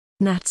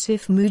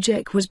Nazif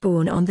Mujić was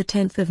born on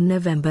 10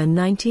 November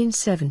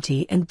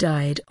 1970 and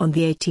died on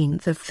 18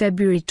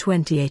 February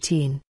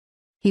 2018.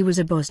 He was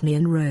a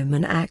Bosnian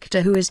Roman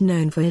actor who is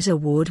known for his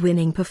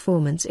award-winning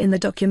performance in the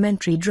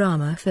documentary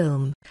drama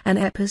film, An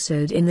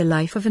Episode in the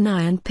Life of an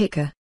Iron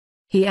Picker.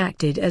 He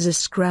acted as a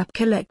scrap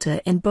collector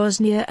in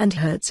Bosnia and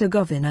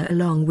Herzegovina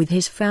along with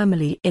his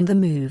family in the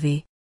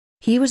movie.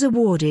 He was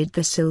awarded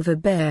the Silver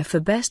Bear for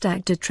Best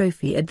Actor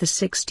trophy at the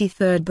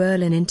 63rd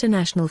Berlin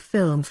International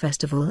Film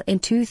Festival in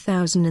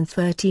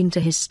 2013 to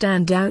his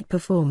standout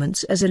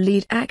performance as a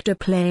lead actor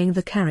playing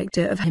the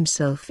character of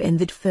himself in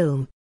that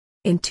film.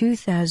 In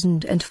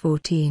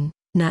 2014,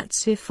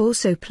 Nazif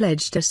also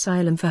pledged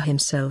asylum for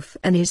himself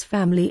and his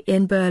family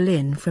in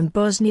Berlin from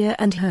Bosnia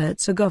and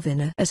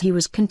Herzegovina as he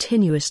was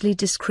continuously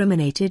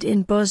discriminated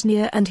in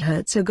Bosnia and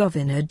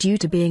Herzegovina due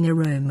to being a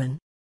Roman.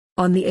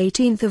 On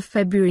 18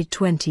 February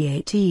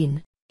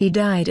 2018, he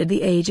died at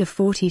the age of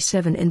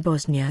 47 in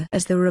Bosnia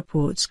as the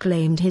reports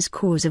claimed his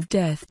cause of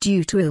death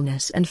due to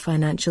illness and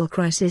financial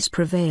crisis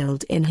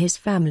prevailed in his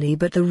family,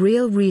 but the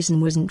real reason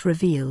wasn't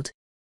revealed.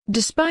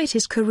 Despite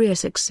his career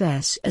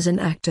success as an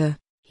actor,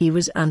 he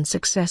was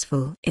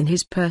unsuccessful in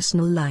his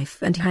personal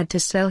life and had to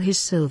sell his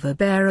Silver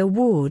Bear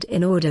award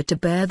in order to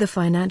bear the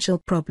financial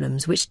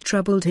problems which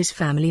troubled his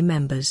family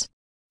members.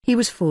 He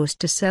was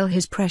forced to sell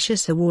his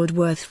precious award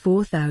worth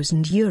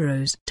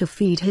 €4,000 to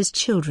feed his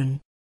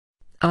children.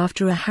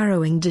 After a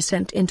harrowing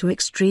descent into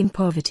extreme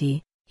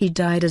poverty, he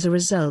died as a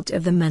result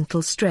of the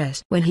mental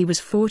stress when he was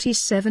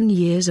 47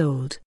 years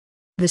old.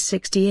 The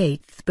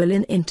 68th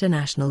Berlin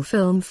International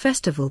Film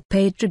Festival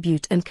paid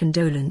tribute and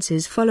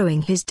condolences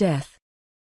following his death.